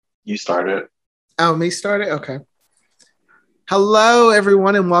You started. Oh, me started? Okay. Hello,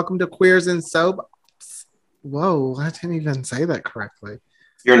 everyone, and welcome to Queers and Soap. Whoa, I didn't even say that correctly.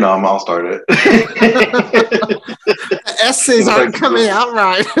 You're numb. I'll start The it. S's aren't coming out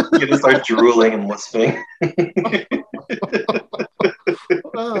right. You're gonna start drooling and lisping.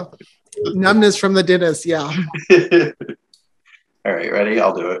 Oh, numbness from the dentist, yeah. All right, ready?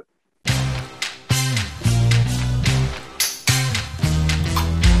 I'll do it.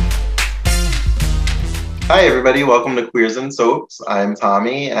 Hi, everybody. Welcome to Queers and Soaps. I'm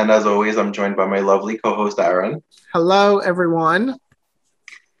Tommy, and as always, I'm joined by my lovely co-host Aaron. Hello, everyone.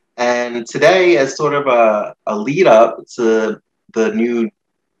 And today, as sort of a lead up to the new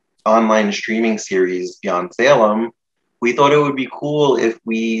online streaming series Beyond Salem, we thought it would be cool if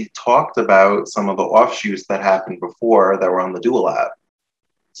we talked about some of the offshoots that happened before that were on the DOOL app.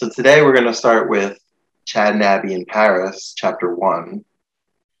 So today we're going to start with Chad and Abby in Paris, Chapter 1.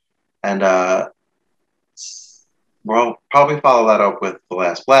 And we'll probably follow that up with The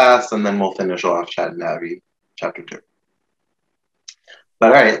Last Blast, and then we'll finish off Chad and Abby, Chapter 2. But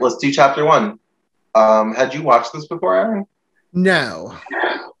all right, let's do Chapter 1. Had you watched this before, Aaron? No,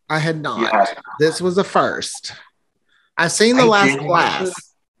 I had not. This was the first. I've seen The Last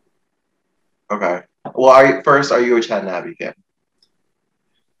Blast. Okay. Well, are you a Chad and Abby fan?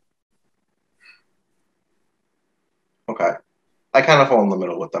 Okay. I kind of fall in the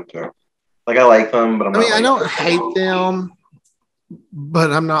middle with them too. Like, I like them, but I don't hate them,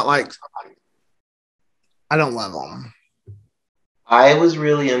 but I'm not like, I don't love them. I was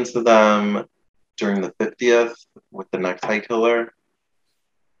really into them during the 50th with the necktie killer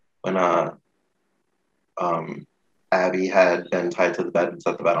when Abby had been tied to the bed and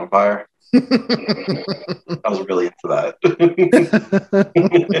set the bed on fire. I was really into that.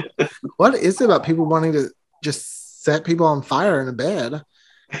 What is it about people wanting to just set people on fire in a bed?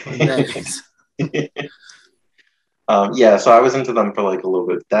 Yeah, so I was into them for like a little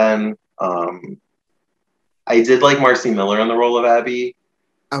bit then. I did like Marcy Miller in the role of Abby.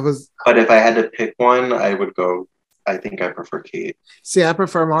 But if I had to pick one, I think I prefer Kate. See, I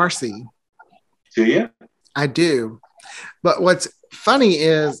prefer Marcy. Do you? I do. But what's funny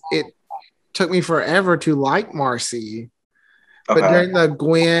is it took me forever to like Marcy. Okay. But during the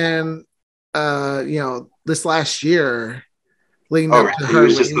Gwen, this last year, leading up to her, it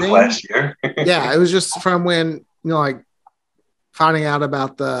was just this last year. Yeah, it was just from when like finding out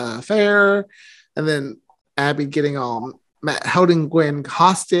about the affair, and then Abby getting holding Gwen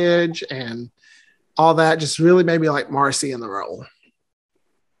hostage, and all that just really made me like Marcy in the role.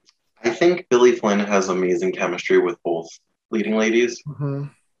 I think Billy Flynn has amazing chemistry with both leading ladies. Mm-hmm.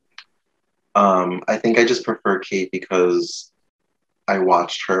 I think I just prefer Kate because I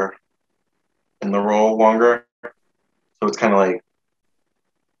watched her in the role longer. So it's kind of like,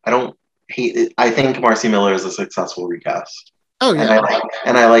 I don't hate it. I think Marcy Miller is a successful recast. Oh, yeah.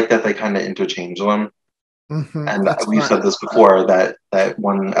 And I like that they kind of interchange them. Mm-hmm. And we've said this before, that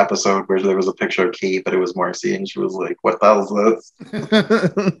one episode where there was a picture of Kate, but it was Marcy, and she was like, what the hell is this?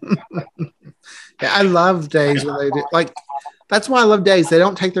 Yeah, I love Days when they do. Like, that's why I love Days. They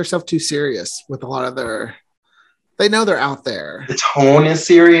don't take themselves too serious with a lot of they know they're out there. The tone is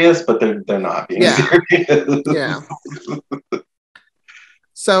serious, but they're not being serious. Yeah.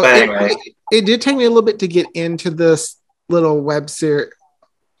 So anyway. It did take me a little bit to get into this little web series.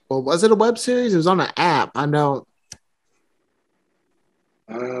 Well, was it a web series? It was on an app. I know.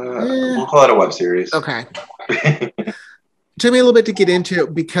 We'll call it a web series. Okay. Took me a little bit to get into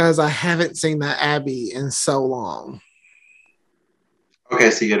it because I haven't seen that Abby in so long. Okay,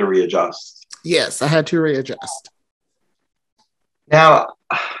 so you had to readjust. Yes, I had to readjust. Now,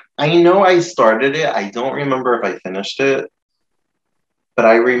 I know I started it. I don't remember if I finished it, but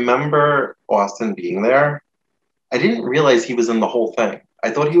I remember Austin being there. I didn't realize he was in the whole thing. I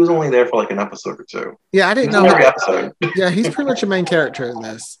thought he was only there for like an episode or two. Yeah, I didn't know. Every episode. Yeah, he's pretty much a main character in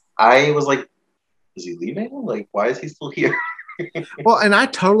this. I was like, is he leaving? Like, why is he still here? Well, and I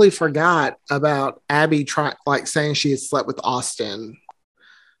totally forgot about Abby saying she had slept with Austin.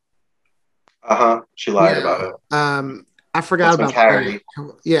 She lied about it. I forgot about Carrie.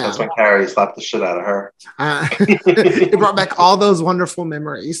 That. Yeah, that's when Carrie slapped the shit out of her. It brought back all those wonderful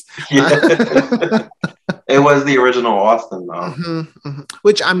memories. Yeah. It was the original Austin, though. Mm-hmm, mm-hmm.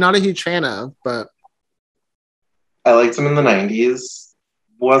 Which I'm not a huge fan of, but I liked him in the 90s.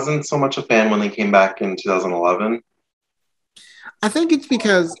 Wasn't so much a fan when they came back in 2011. I think it's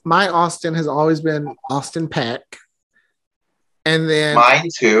because my Austin has always been Austin Peck. And then mine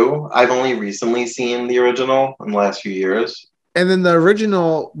too. I've only recently seen the original in the last few years. And then the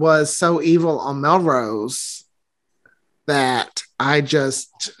original was so evil on Melrose that I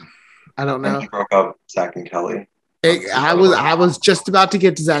just I don't And know. he broke up Zach and Kelly. I was just about to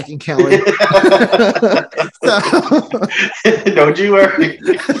get to Zach and Kelly. So, Don't you worry.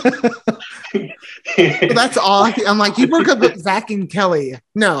 so that's all. I'm like, you broke up with Zach and Kelly.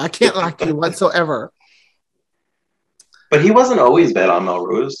 No, I can't like you whatsoever. But he wasn't always bad on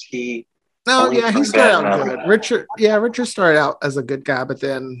Melrose. He No, only yeah, he turned started bad out now. good. Richard started out as a good guy, but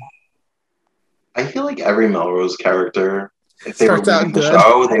then I feel like every Melrose character, if they were starts out leaving the good.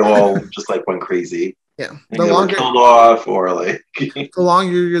 show, they all just like went crazy. Yeah, They were killed off or like. the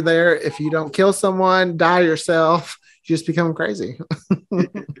longer you're there, if you don't kill someone, die yourself, you just become crazy,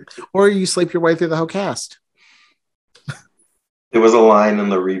 or you sleep your way through the whole cast. There was a line in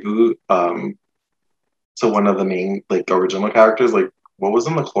the reboot. So one of the main like original characters, like, what was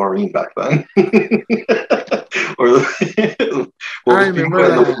in the chlorine back then? Or what I was being remember put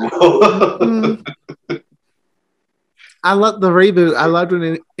in the that. pool? I love the reboot. I loved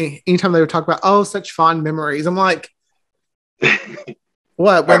when anytime they would talk about, oh, such fond memories. I'm like,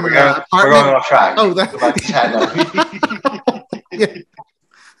 what? When Right, the we're going off track. Oh, Go back to Chad now. yeah.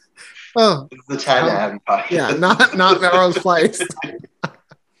 Oh, This is the Chad and Abby podcast. Yeah, not Melrose Place.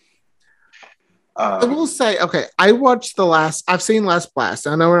 I will say, okay, I've seen Last Blast.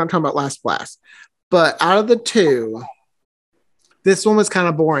 I know we're not talking about Last Blast, but out of the two, this one was kind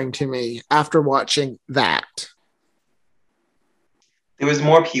of boring to me after watching that. There was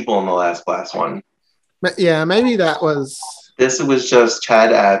more people in the Last Blast one. But yeah, maybe that was. This was just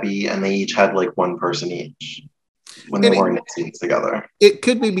Chad, Abby, and they each had like one person each when they weren't in scenes together. It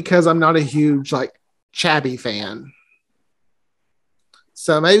could be because I'm not a huge like Chabby fan.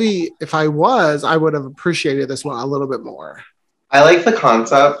 So maybe if I was, I would have appreciated this one a little bit more. I like the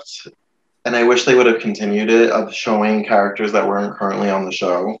concept, and I wish they would have continued it of showing characters that weren't currently on the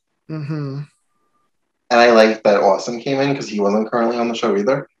show. Mm-hmm. And I like that Austin came in because he wasn't currently on the show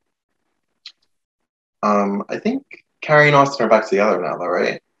either. I think Carrie and Austin are back together now, though,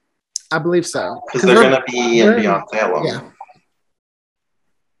 right? I believe so. Because they're going to be in Beyond Salem. Yeah.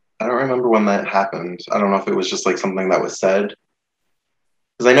 I don't remember when that happened. I don't know if it was just like something that was said.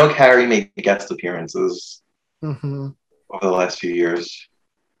 Because I know Carrie made guest appearances over the last few years.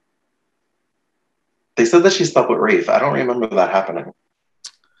 They said that she slept with Rafe. I don't remember that happening.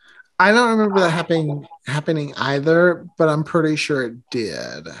 I don't remember that happening either, but I'm pretty sure it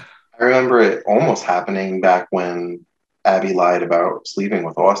did. I remember it almost happening back when Abby lied about sleeping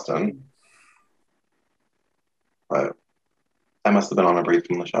with Austin. But I must have been on a break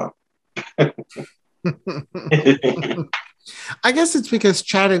from the show. I guess it's because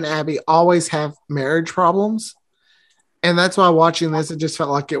Chad and Abby always have marriage problems. And that's why watching this, it just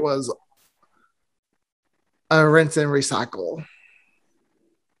felt like it was a rinse and recycle.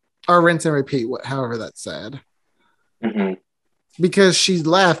 Or rinse and repeat, however that's said. Mm-hmm. Because she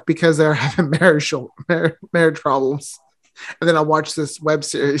left because they're having marriage problems. And then I watched this web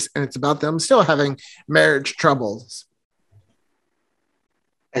series and it's about them still having marriage troubles.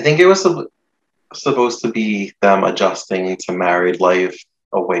 I think it was supposed to be them adjusting to married life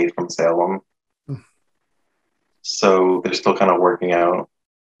away from Salem. So they're still kind of working out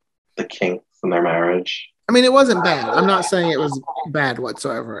the kinks in their marriage. I mean, it wasn't bad. I'm not saying it was bad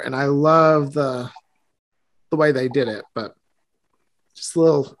whatsoever. And I love the way they did it, but just a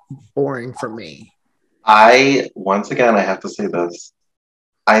little boring for me. Once again, I have to say this.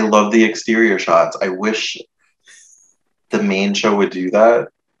 I love the exterior shots. I wish the main show would do that.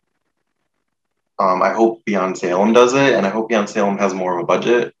 I hope Beyond Salem does it, and I hope Beyond Salem has more of a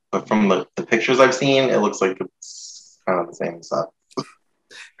budget. But from the pictures I've seen, it looks like it's kind of the same stuff.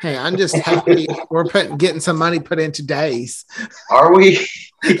 Hey, I'm just happy we're getting some money put into Days. Are we?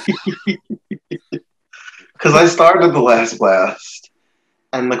 Because I started the Last Blast,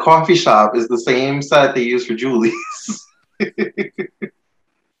 and the coffee shop is the same set they use for Julie's. Because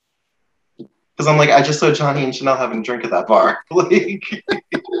I'm like, I just saw Johnny and Chanel having a drink at that bar.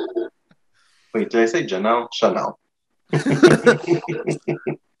 Like, wait, did I say Janelle? Chanel.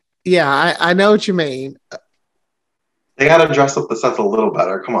 Yeah, I know what you mean. They got to dress up the sets a little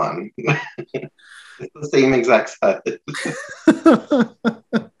better. Come on. It's the same exact set.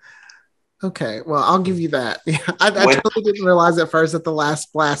 Okay, well, I'll give you that. Yeah, I totally didn't realize at first that the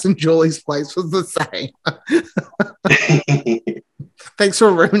Last Blast in Julie's place was the same. Thanks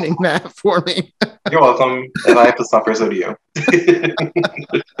for ruining that for me. You're welcome. If I have to suffer, so do you.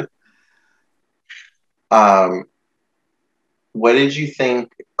 What did you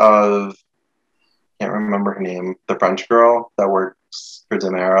think of, can't remember her name, the French girl that works for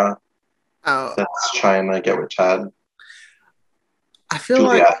Demera that's trying to get with Chad? I feel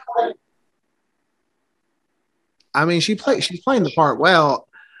Juliet. like, I mean, she's playing the part well.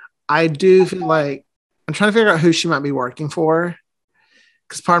 I do feel like I'm trying to figure out who she might be working for.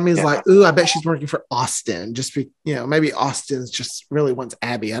 Because part of me is like, ooh, I bet she's working for Austin. Just be, maybe Austin's just really wants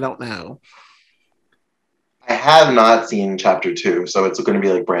Abby. I don't know. I have not seen chapter 2, so it's going to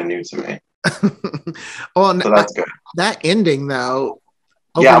be like brand new to me. Well, so that's good. That ending though.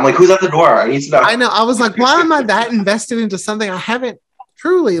 Yeah, I'm like, who's at the door? I need to know. I know. I was like, why am I that invested into something I haven't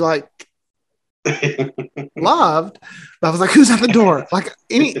truly like loved? But I was like, who's at the door? Like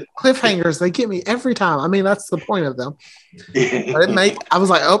any cliffhangers, they get me every time. I mean, that's the point of them. But I was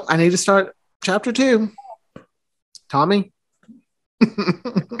like, oh, I need to start chapter 2. Tommy,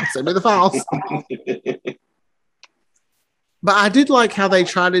 send me the files. But I did like how they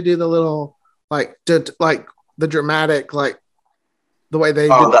try to do the little like the dramatic like the way they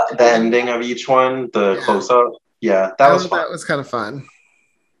did the ending of each one, the close up. Yeah, that was fun. That was kind of fun.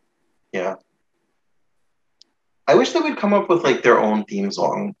 Yeah. I wish they would come up with like their own theme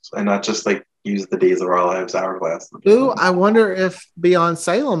songs and not just like use the Days of Our Lives Hourglass. Ooh, I wonder if Beyond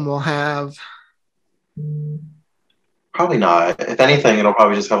Salem will have. Probably not. If anything, it'll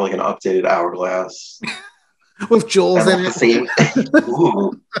probably just have like an updated Hourglass with Jules in it. Same.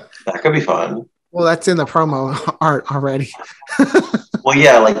 Ooh, that could be fun. Well, that's in the promo art already. Well,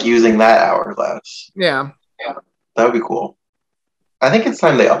 yeah, like using that Hourglass. Yeah, that would be cool. I think it's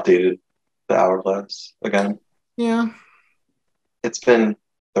time they updated the Hourglass again. Yeah. It's been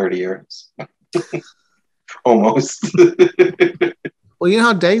 30 years. Almost. Well, you know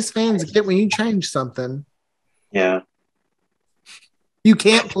how Days fans get when you change something. Yeah. You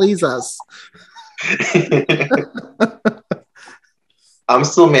can't please us. I'm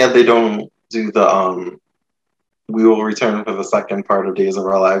still mad they don't do the we will return for the second part of Days of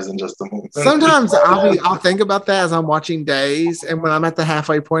Our Lives in just a moment. Sometimes I'll think about that as I'm watching Days, and when I'm at the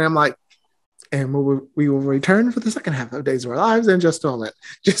halfway point, I'm like, and we will return for the second half of Days of Our Lives in just a moment.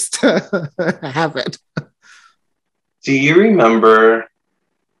 Just to have it. Do you remember?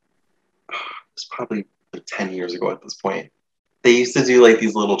 It's probably like 10 years ago at this point. They used to do like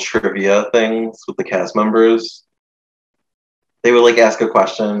these little trivia things with the cast members. They would like ask a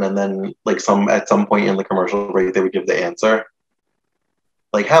question, and then like at some point in the commercial break, they would give the answer.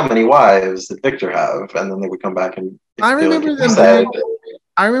 Like, how many wives did Victor have? And then they would come back and I remember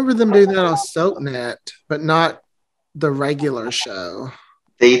them doing that on SoapNet, but not the regular show.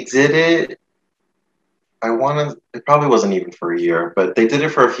 They did it. It probably wasn't even for a year, but they did it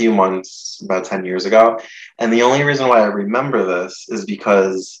for a few months about 10 years ago. And the only reason why I remember this is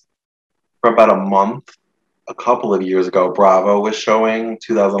because for about a couple of years ago, Bravo was showing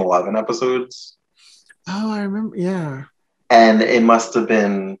 2011 episodes. Oh, I remember. Yeah. And it must have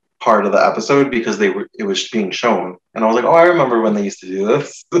been part of the episode because it was being shown. And I was like, oh, I remember when they used to do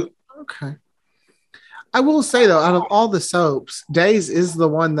this. Okay. I will say though, out of all the soaps, Days is the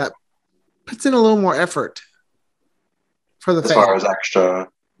one that puts in a little more effort for the as far as extra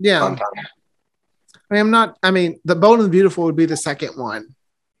content. The Bold and the Beautiful would be the second one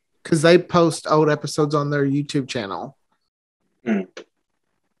because they post old episodes on their YouTube channel. But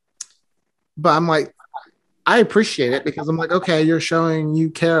I'm like, I appreciate it because I'm like, okay, you're showing you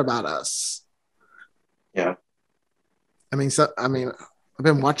care about us. Yeah. I've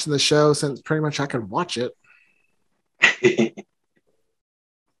been watching the show since pretty much I could watch it.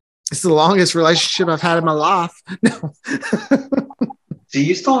 It's the longest relationship I've had in my life. No. Do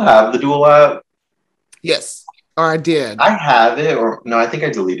you still have the DOOL app? Yes. Or I did. I have it, or no, I think I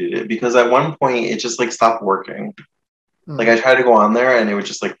deleted it because at one point it just like stopped working. Like I tried to go on there and it would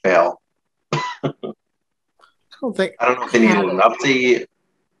just like fail. I don't know if they needed an update.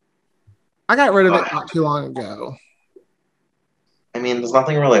 I got rid of it not too long ago. I mean, there's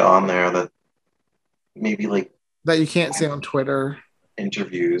nothing really on there that maybe like that you can't see on Twitter.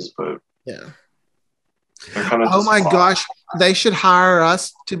 Interviews, but yeah. Oh my gosh, they should hire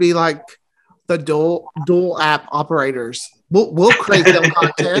us to be like the DOOL app operators. We'll create them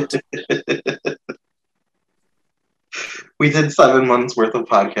content. We did 7 months worth of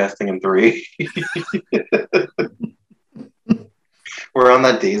podcasting in 3. We're on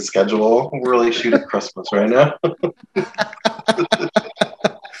that day's schedule. We're really shooting Christmas right now.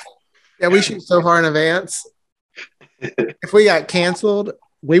 Yeah, we shoot so far in advance. If we got canceled,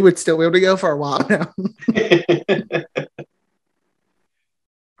 we would still be able to go for a while now.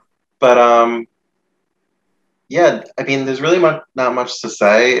 But yeah, I mean, there's really not much to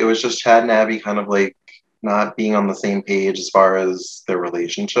say. It was just Chad and Abby kind of like not being on the same page as far as their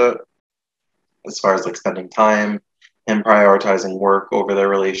relationship, as far as like spending time, him prioritizing work over their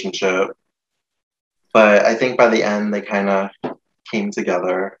relationship. But I think by the end, they kind of came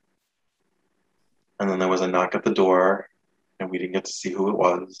together. And then there was a knock at the door, and we didn't get to see who it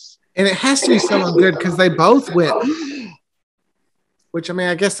was. And it has to be someone good because they both went. Which, I mean,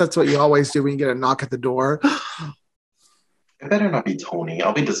 I guess that's what you always do when you get a knock at the door. It better not be Tony.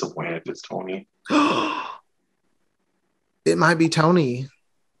 I'll be disappointed if it's Tony. It might be Tony.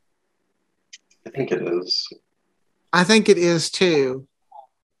 I think it is. I think it is too.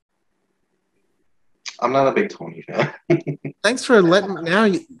 I'm not a big Tony fan. Thanks for letting me.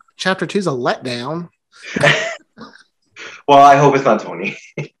 Now, chapter 2 is a letdown. Well, I hope it's not Tony.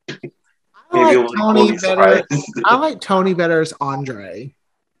 I like Tony better. I like Tony better as Andre.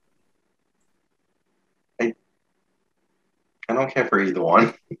 I don't care for either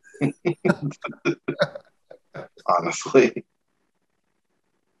one. Honestly.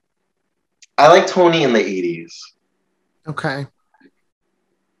 I like Tony in the 80s. Okay.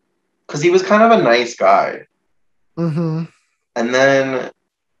 Because he was kind of a nice guy. Mm-hmm. And then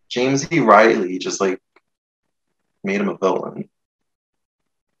James E. Riley just like made him a villain.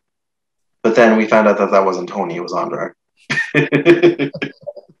 But then we found out that that wasn't Tony, it was Andre.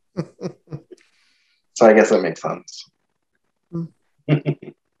 So I guess that makes sense.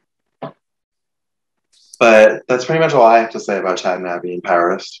 But that's pretty much all I have to say about Chad and Abby in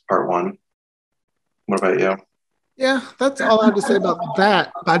Paris, part 1. What about you? Yeah, that's all I have to say about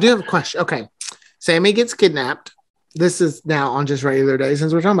that. But I do have a question. Okay. Sammy gets kidnapped. This is now on just regular days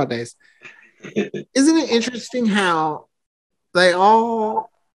since we're talking about days. Isn't it interesting how they all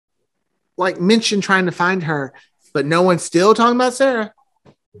like mention trying to find her, but no one's still talking about Sarah?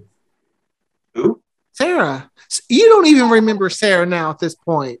 Who? Sarah. You don't even remember Sarah now at this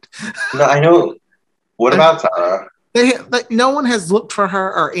point. No, I know. What about Sarah? No one has looked for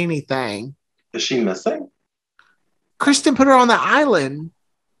her or anything. Is she missing? Kristen put her on the island.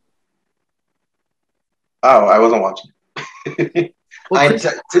 Oh, I wasn't watching. Well,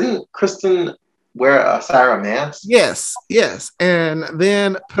 didn't Kristen wear a Sarah mask? Yes. And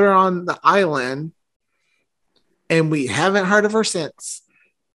then put her on the island, and we haven't heard of her since.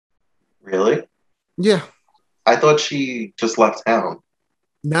 Really? Yeah. I thought she just left town.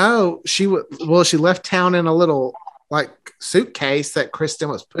 No, she left town in a little like suitcase that Kristen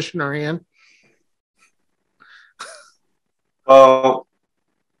was pushing her in. Well,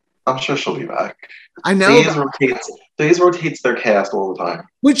 I'm sure she'll be back. I know. Days rotates their cast all the time.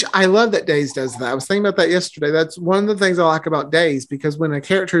 Which I love that Days does that. I was thinking about that yesterday. That's one of the things I like about Days, because when a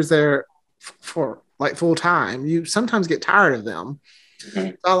character is there for like full time, you sometimes get tired of them.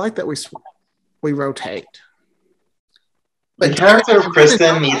 Mm-hmm. I like that we rotate. But the character of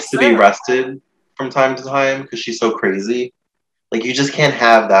Kristen needs to be rested from time to time because she's so crazy. Like, you just can't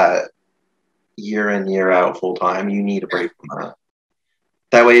have that year in, year out full time. You need a break from that.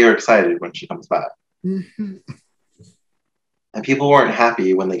 That way you're excited when she comes back. Mm-hmm. And people weren't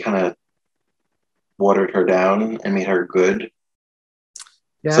happy when they kind of watered her down and made her good.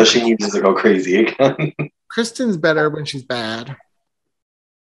 Yeah, so she needs to go crazy again. Kristen's better when she's bad.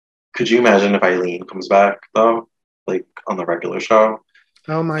 Could you imagine if Eileen comes back, though? Like, on the regular show?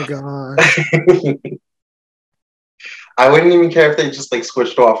 Oh, my God. I wouldn't even care if they just, like,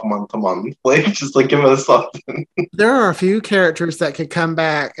 switched off month to month. Like, just, like, give us something. There are a few characters that could come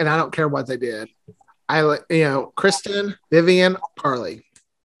back, and I don't care what they did. Kristen, Vivian, Carly.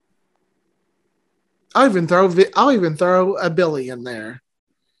 I'll even throw a Billy in there.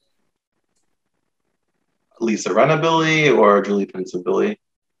 Lisa Rinna Billy or Julie Prince and Billy?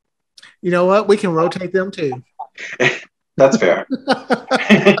 You know what? We can rotate them too. That's fair.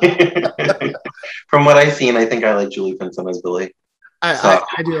 From what I've seen, I think I like Julie Pinson as Billy.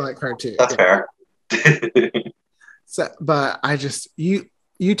 I do like her too. That's fair. But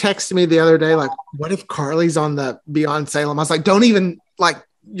you texted me the other day, like, what if Carly's on the Beyond Salem? I was like, don't even, like,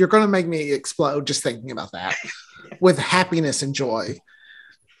 you're going to make me explode just thinking about that with happiness and joy.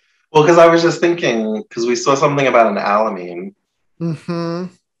 Well, because I was just thinking, because we saw something about an Alamine.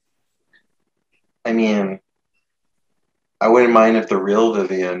 Mm-hmm. I mean, I wouldn't mind if the real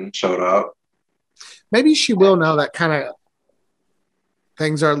Vivian showed up. Maybe she will now that kind of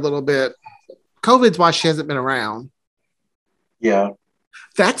things are a little bit. COVID's why she hasn't been around. Yeah.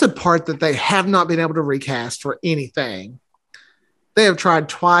 That's a part that they have not been able to recast for anything. They have tried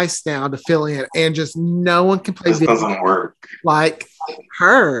twice now to fill in, and just no one can play. This doesn't work. Like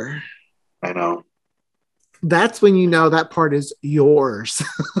her. I know. That's when you know that part is yours.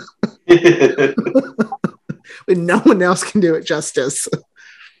 When no one else can do it justice.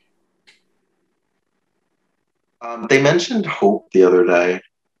 They mentioned Hope the other day.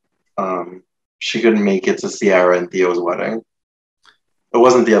 She couldn't make it to Ciara and Theo's wedding. It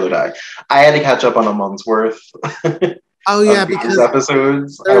wasn't the other day. I had to catch up on a month's worth. Oh yeah, because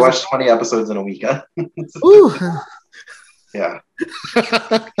episodes. I watched 20 episodes in a weekend. Ooh. Yeah.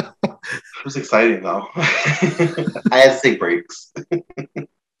 It was exciting though. I had to take breaks.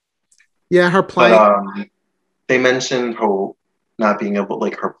 Yeah, her But plane. they mentioned Hope not being able,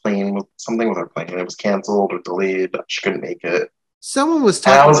 like her plane with something with her plane. It was canceled or delayed. She couldn't make it. Someone was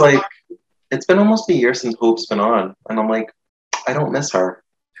And I talking. was like, it's been almost a year since Hope's been on. And I'm like, I don't miss her.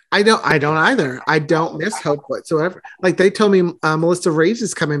 I don't either. I don't miss Hope whatsoever. Like they told me Melissa Reeves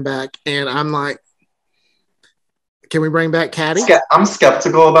is coming back, and I'm like, can we bring back Caddy? I'm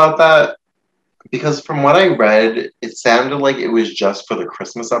skeptical about that because from what I read, it sounded like it was just for the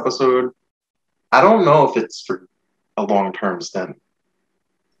Christmas episode. I don't know if it's for a long term stint,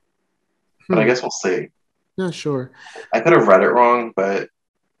 but I guess we'll see. Not sure. I could have read it wrong, but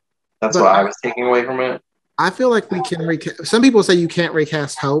that's But what I was taking away from it. I feel like we can recast. Some people say you can't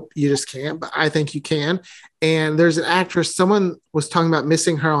recast Hope. You just can't, but I think you can. And there's an actress, someone was talking about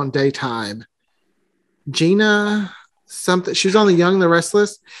missing her on Daytime. Gina something. She was on The Young and the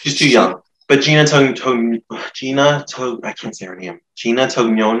Restless. She's too young. But I can't say her name. Gina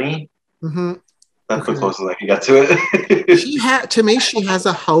Tognoni. Mm-hmm. That's the closest I can get to it. To me, she has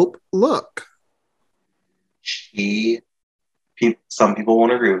a Hope look. Some people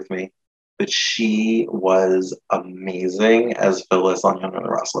won't agree with me, but she was amazing as Phyllis on Young and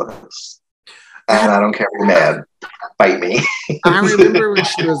the Restless. And I don't care if you're mad. Fight me. I remember when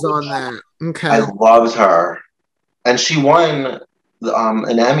she was on that. Okay. I loved her. And she won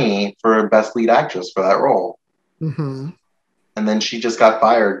an Emmy for Best Lead Actress for that role. Mm-hmm. And then she just got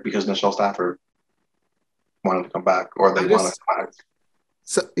fired because Michelle Stafford wanted to come back, or they wanted to come back.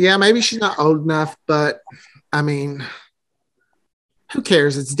 So, yeah, maybe she's not old enough, but I mean, who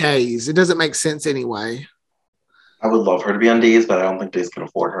cares? It's Days. It doesn't make sense anyway. I would love her to be on Days, but I don't think Days can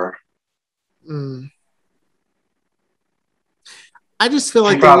afford her. I just feel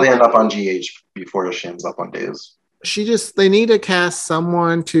like she'd probably end up on GH before she ends up on Days. They need to cast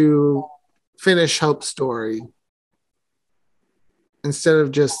someone to finish Hope's story instead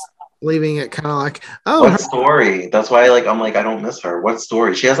of just leaving it kind of like, oh, what story? That's why I'm like, I don't miss her. What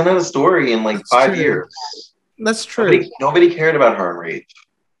story? She hasn't had a story in like 5 years. That's true. Nobody cared about her in Rage.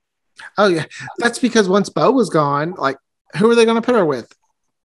 Oh yeah, that's because once Bo was gone, like, who are they going to put her with?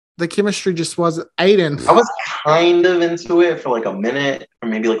 The chemistry just wasn't. Aiden. I was kind of into it for like a minute, or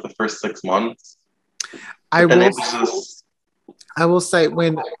maybe like the first 6 months. I will say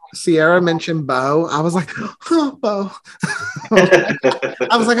when Sierra mentioned Bo, I was like, oh, Bo.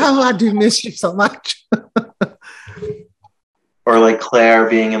 I was like, oh, I do miss you so much. Or like Claire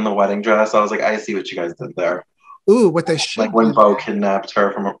being in the wedding dress. I was like, I see what you guys did there. Ooh, what they should. Like when Bo kidnapped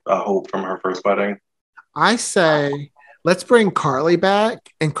her from Hope from her first wedding. I say, let's bring Carly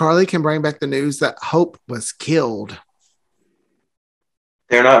back, and Carly can bring back the news that Hope was killed.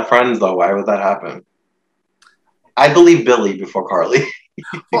 They're not friends, though. Why would that happen? I believe Billy before Carly.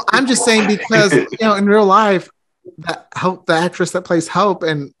 Well, I'm just saying because, in real life, that Hope, the actress that plays Hope,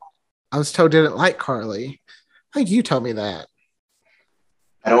 and I was told didn't like Carly. I think you told me that.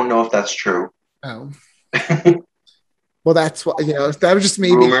 I don't know if that's true. Oh. Well, that's what, that was just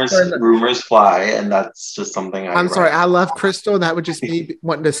me. Rumors fly, and that's just something I'm sorry. I love Crystal, and that would just me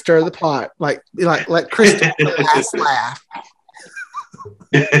wanting to stir the pot. Like let Crystal last laugh.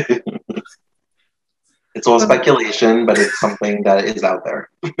 It's all speculation, but it's something that is out there.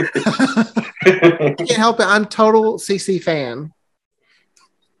 I can't help it. I'm total CC fan.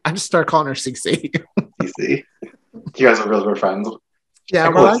 I just start calling her CC. CC. You guys are real good friends. Yeah,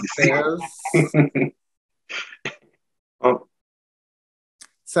 well, CC. Oh.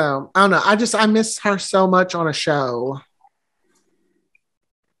 So I don't know. I miss her so much on a show.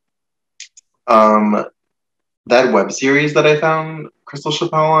 That web series that I found Crystal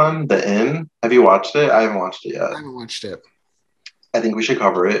Chappelle on, The Inn. Have you watched it? I haven't watched it yet. I haven't watched it. I think we should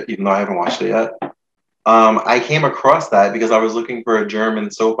cover it, even though I haven't watched it yet. I came across that because I was looking for a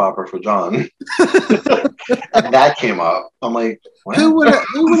German soap opera for John. And that came up. I'm like, what? Who would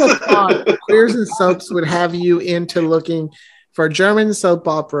have thought Queers and Soaps would have you into looking for German soap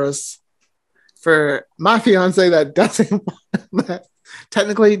operas for my fiance that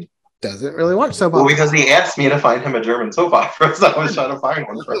technically doesn't really watch soap operas? Well, because he asked me to find him a German soap opera, so I was trying to find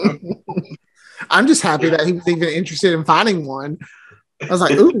one for him. I'm just happy that he was even interested in finding one. I was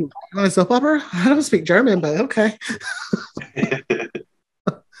like, ooh, you want a soap opera? I don't speak German, but okay.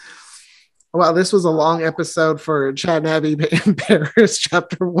 Well, this was a long episode for Chad and Abby in Paris,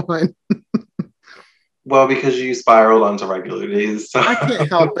 chapter 1. Well, because you spiraled onto regular days. So. I can't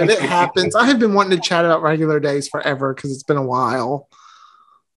help it. It happens. I have been wanting to chat about regular days forever because it's been a while.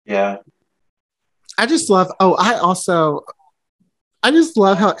 Yeah. I just love how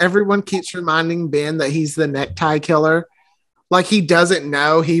everyone keeps reminding Ben that he's the necktie killer. Like he doesn't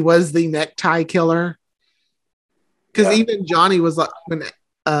know he was the necktie killer. Because even Johnny was like, when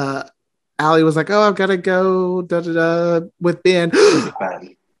Allie was like, "Oh, I've got to go with Ben."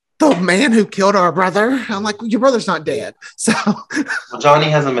 The man who killed our brother. I'm like, your brother's not dead. So well, Johnny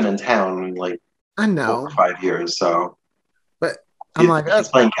hasn't been in town in like I know 5 years, so but I'm like, he's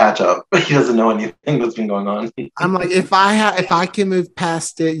playing catch up. He doesn't know anything that's been going on. I'm like, if I can move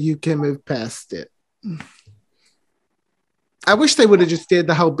past it, you can move past it. I wish they would have just did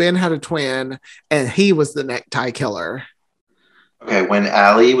the whole Ben had a twin and he was the necktie killer. Okay, when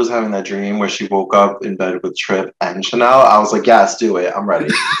Allie was having that dream where she woke up in bed with Trip and Chanel, I was like, yes, do it. I'm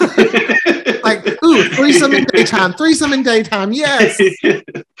ready. Like, ooh, threesome in daytime, yes.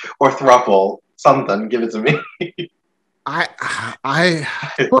 Or thruple, something, give it to me. I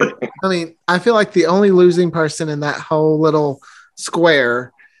mean, I feel like the only losing person in that whole little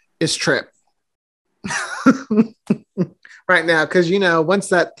square is Trip. Right now, because once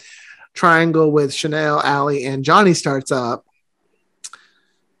that triangle with Chanel, Allie, and Johnny starts up,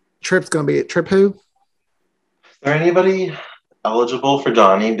 Trip's gonna be at Trip who? Is there anybody eligible for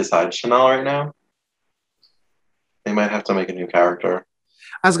Johnny besides Chanel right now? They might have to make a new character.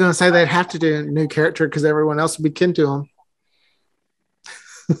 I was gonna say they'd have to do a new character because everyone else would be kin to him.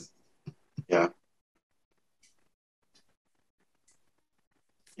 Yeah.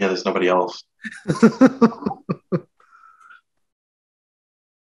 Yeah, there's nobody else.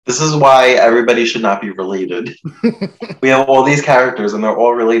 This is why everybody should not be related. We have all these characters, and they're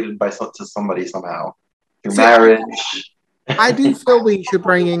all related to somebody somehow through marriage. I do feel we should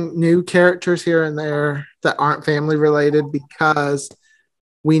bring in new characters here and there that aren't family related because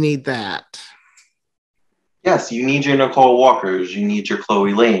we need that. Yes, you need your Nicole Walkers. You need your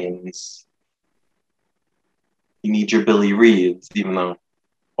Chloe Lanes. You need your Billy Reeds, even though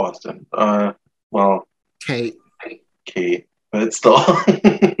Boston. Well, Kate, but still.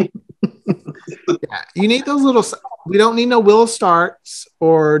 Yeah, you need those little. We don't need no Will Starks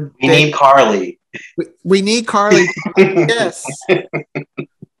or. We need Carly. We need Carly. Yes.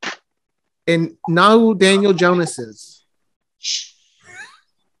 And no Daniel Jonas's.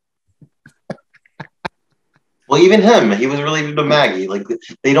 Well, even him, he was related to Maggie. Like,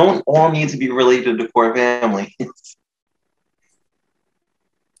 they don't all need to be related to core families.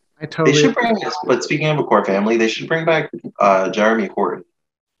 I totally. They should bring. But speaking of a core family, they should bring back Jeremy Corbyn,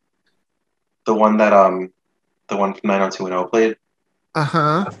 the one from 90210 played.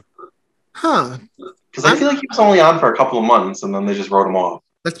 Huh. Because I feel like he was only on for a couple of months, and then they just wrote him off.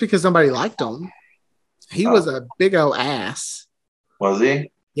 That's because somebody liked him. He was a big old ass. Was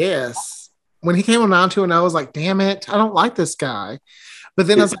he? Yes. When he came on 90210, I was like, damn it, I don't like this guy. But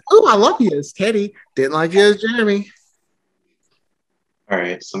then I was like, oh, I love you as Teddy. Didn't like you as Jeremy. All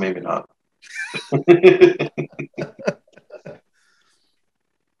right, so maybe not.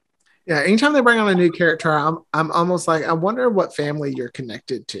 Yeah, anytime they bring on a new character, I'm almost like, I wonder what family you're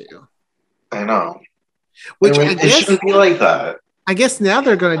connected to. I know. Which I guess, it shouldn't be like that. I guess now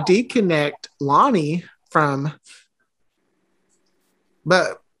they're going to deconnect Lonnie from,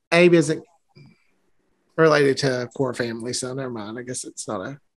 but Abe isn't related to a core family, so never mind. I guess it's not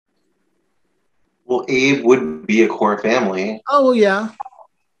a. Well, Abe would be a core family. Oh yeah.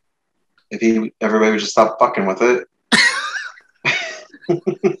 If everybody would just stop fucking with it.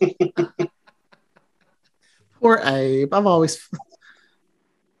 Poor Abe. I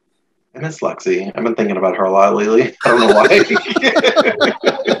miss Lexi. I've been thinking about her a lot lately. I don't know why.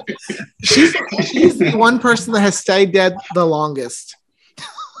 she's the one person that has stayed dead the longest.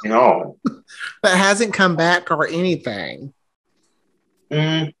 That hasn't come back or anything.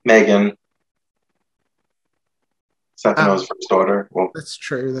 Megan. Stefano's first daughter. Well, that's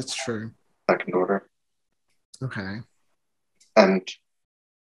true. Second daughter. Okay. And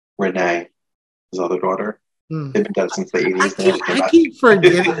Renee, his other daughter. They've been dead since the 80s. I keep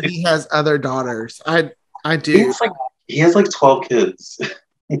forgetting he has other daughters. I do. He has like 12 kids.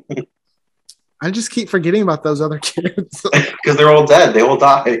 I just keep forgetting about those other kids. Because they're all dead. They all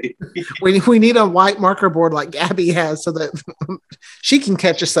die. We need a white marker board like Gabby has so that she can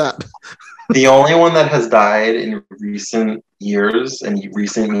catch us up. The only one that has died in recent years, and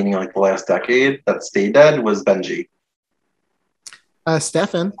recent meaning like the last decade, that stayed dead was Benji.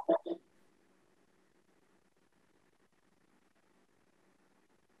 Stefan.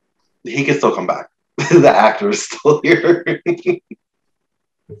 He can still come back. The actor is still here.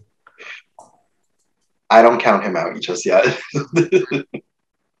 I don't count him out just yet.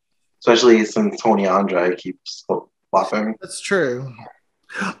 Especially since Tony Andre keeps flopping. That's true.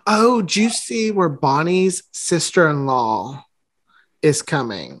 Oh, do you see where Bonnie's sister-in-law is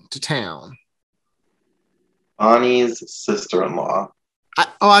coming to town? Bonnie's sister-in-law.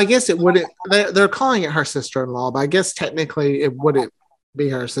 I guess it wouldn't. They're calling it her sister-in-law, but I guess technically it wouldn't be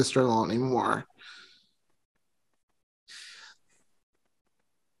her sister-in-law anymore.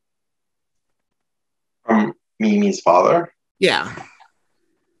 From Mimi's father? Yeah.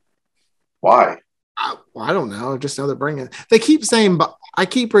 Why? I don't know. I just know they're bringing. They keep saying, but I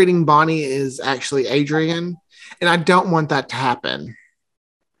keep reading Bonnie is actually Adrian, and I don't want that to happen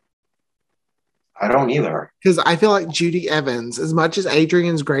I don't either. because I feel like Judy Evans, as much as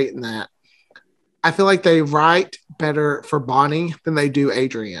Adrian's great in that, I feel like they write better for Bonnie than they do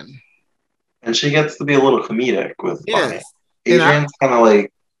Adrian. And she gets to be a little comedic with Bonnie. Yes, Adrian's kind of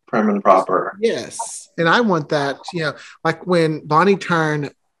like prim and proper. yes, and I want that. Like when Bonnie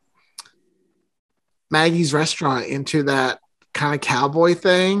turned Maggie's restaurant into that kind of cowboy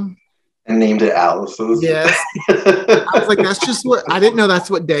thing. And named it Alice's. Yes. I was like, that's just what I didn't know that's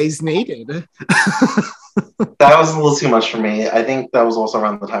what Days needed. That was a little too much for me. I think that was also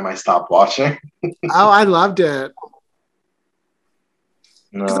around the time I stopped watching. Oh, I loved it.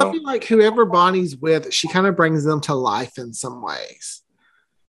 Because I No, feel like whoever Bonnie's with, she kind of brings them to life in some ways.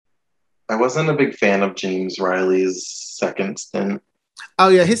 I wasn't a big fan of James Riley's second stint. Oh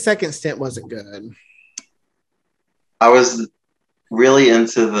yeah, his second stint wasn't good. I was really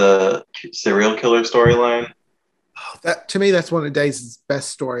into the serial killer storyline That to me, that's one of Days'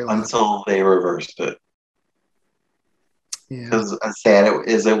 best storylines. until they reversed it. Yeah. Because as sad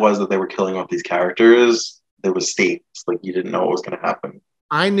as it was that they were killing off these characters, there was stakes. Like you didn't know what was going to happen.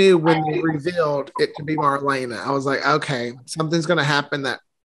 I knew when they revealed it to be Marlena, I was like, okay, something's going to happen that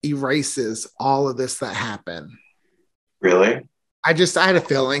erases all of this that happened. Really? I had a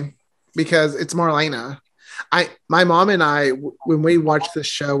feeling because it's Marlena. My mom and I, when we watched this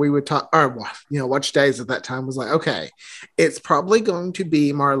show, we would talk, or watch Days at that time, was like, okay, it's probably going to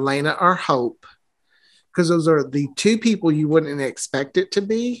be Marlena or Hope, because those are the two people you wouldn't expect it to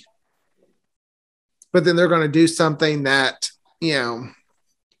be. But then they're going to do something that,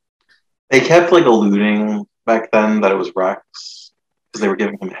 They kept like alluding back then that it was Rex because they were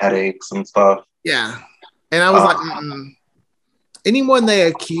giving him headaches and stuff. yeah. And I was like, mm-mm. Anyone they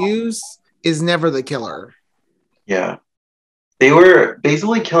accuse is never the killer. Yeah. They were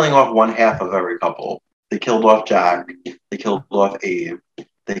basically killing off one half of every couple. They killed off Jack. They killed off Abe.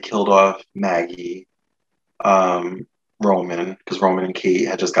 They killed off Maggie. Roman, because Roman and Kate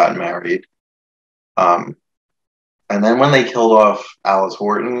had just gotten married. And then when they killed off Alice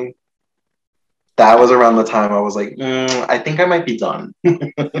Horton, that was around the time I was like, I think I might be done.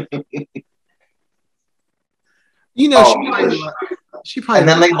 She probably. And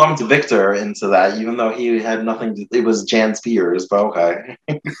then they lumped Victor into that, even though he had nothing to. It was Jan Spears, but okay.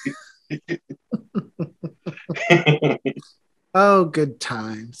 Oh, good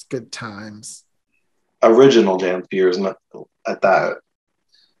times, good times. Original Jan Spears, not at that.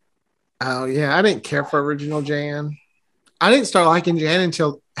 Oh yeah, I didn't care for original Jan. I didn't start liking Jan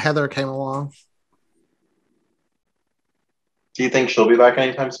until Heather came along. Do you think she'll be back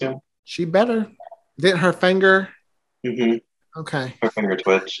anytime soon? She better. Didn't her finger? Mm-hmm. Okay. Her finger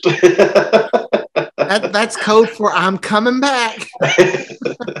twitched. That's code for I'm coming back.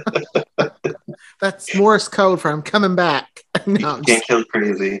 That's Morse code for I'm coming back. No, you can't kill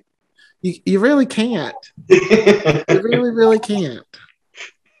crazy. You really can't. You really, really can't.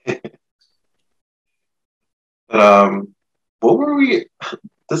 But what were we?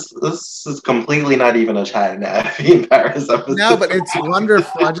 This is completely not even a Chad and Abby in Paris episode. No, but it's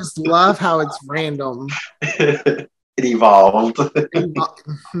wonderful. I just love how it's random. It evolved.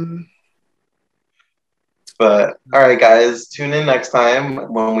 Mm-hmm. But all right, guys, tune in next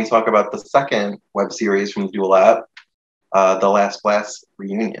time when we talk about the second web series from the DOOL app, The Last Blast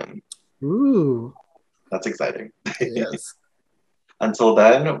Reunion. Ooh. That's exciting. Yes. Until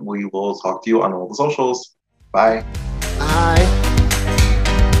then, we will talk to you on all the socials. Bye. Bye.